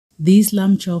These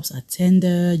lamb chops are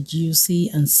tender, juicy,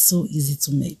 and so easy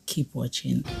to make. Keep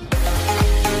watching.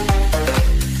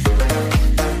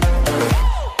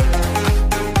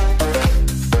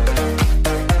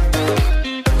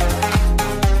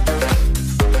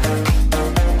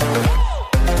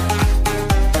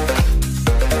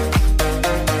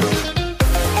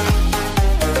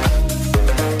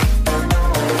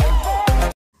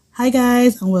 Hi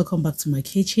guys, and welcome back to my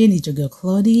kitchen. It's your girl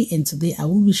Claudie, and today I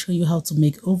will be showing you how to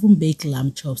make oven baked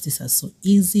lamb chops. These are so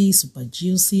easy, super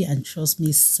juicy, and trust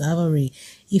me, savory.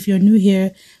 If you're new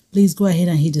here, please go ahead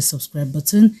and hit the subscribe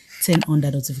button, turn on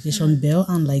that notification bell,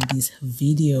 and like this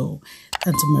video.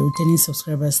 And to my returning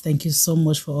subscribers, thank you so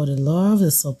much for all the love,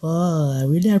 the support. I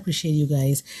really appreciate you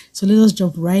guys. So let us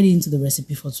jump right into the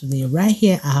recipe for today. Right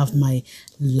here I have my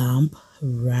lamb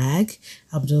rag.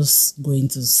 I'm just going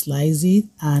to slice it,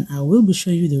 and I will be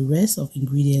showing you the rest of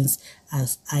ingredients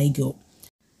as I go.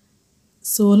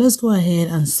 So let's go ahead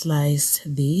and slice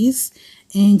this.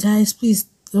 And guys, please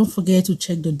don't forget to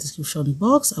check the description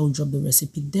box. I will drop the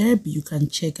recipe there, but you can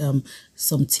check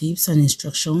some tips and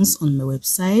instructions on my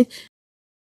website.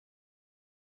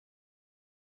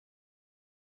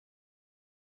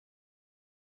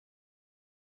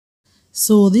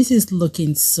 So this is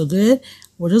looking so good.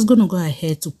 We're just going to go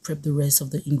ahead to prep the rest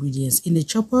of the ingredients. In a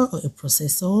chopper or a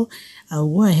processor, I'll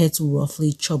go ahead to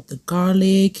roughly chop the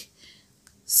garlic,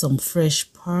 some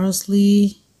fresh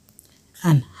parsley,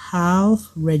 and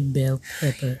half red bell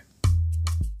pepper.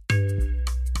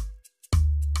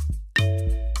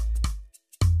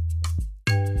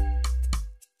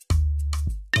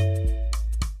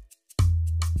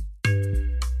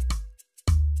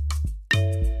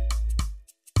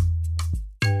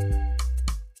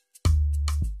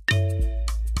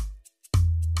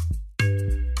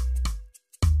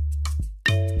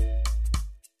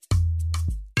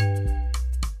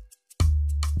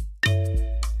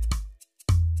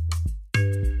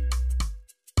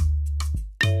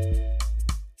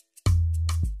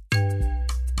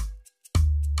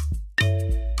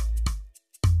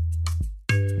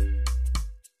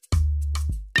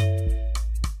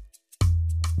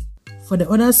 For the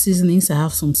other seasonings, I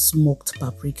have some smoked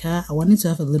paprika. I want it to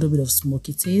have a little bit of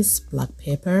smoky taste, black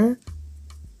pepper,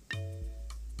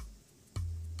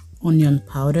 onion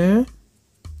powder,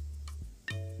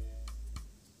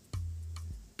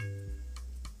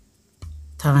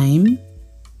 thyme,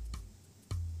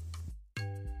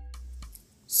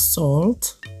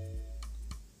 salt,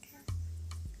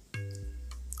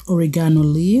 oregano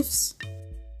leaves,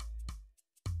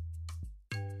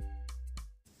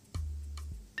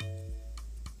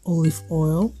 olive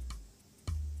oil,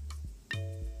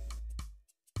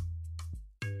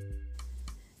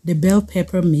 the bell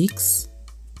pepper mix,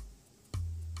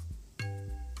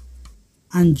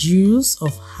 and juice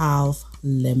of half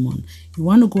lemon. You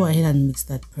want to go ahead and mix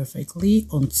that perfectly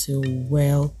until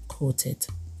well coated.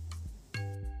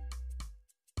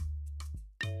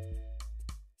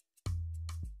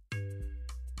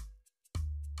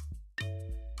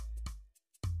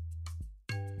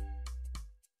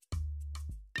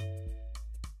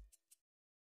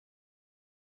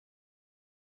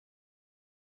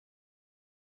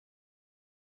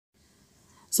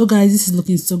 So guys, this is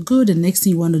looking so good. The next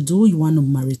thing you want to do, you want to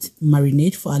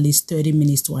marinate for at least 30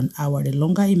 minutes to an hour. The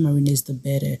longer it marinates, the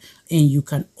better. And you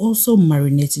can also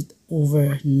marinate it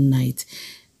overnight.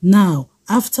 Now,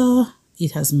 after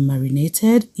it has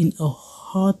marinated, in a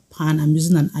hot pan, I'm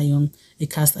using a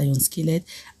cast iron skillet,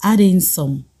 add in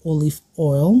some olive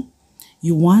oil.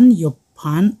 You want your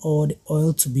pan or the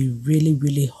oil to be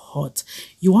really hot.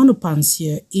 You want to pan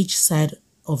sear each side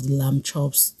of the lamb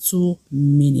chops 2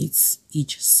 minutes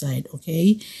each side.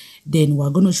 Okay, then we're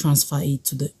going to transfer it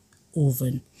to the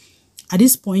oven. At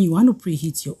this point, you want to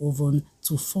preheat your oven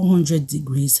to 400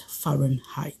 degrees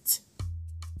Fahrenheit.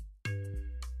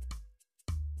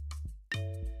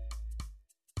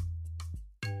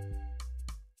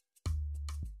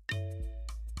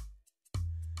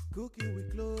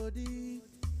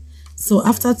 So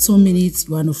after 2 minutes,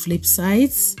 you want to flip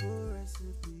sides.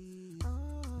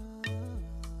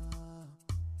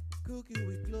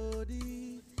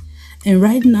 And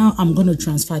right now, I'm going to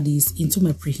transfer this into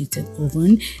my preheated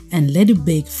oven and let it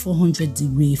bake 400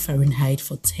 degrees Fahrenheit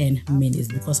for 10 minutes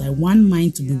because I want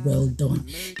mine to be well done.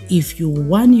 If you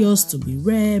want yours to be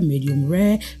rare, medium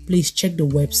rare, please check the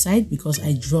website because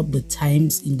I drop the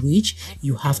times in which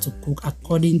you have to cook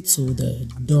according to the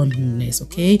doneness.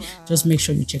 Okay, just make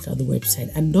sure you check out the website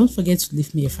and don't forget to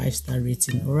leave me a 5-star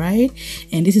rating. All right,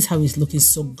 and this is how it's looking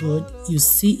so good. You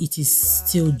see, it is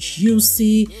still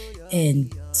juicy.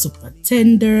 and super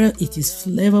tender. It is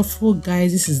flavorful,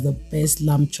 guys. This is the best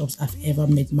lamb chops I've ever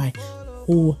made my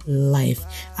whole life,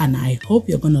 and I hope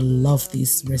you're gonna love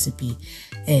this recipe.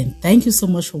 And thank you so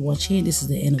much for watching. This is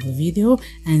the end of the video,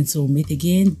 and so meet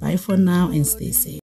again. Bye for now and stay safe.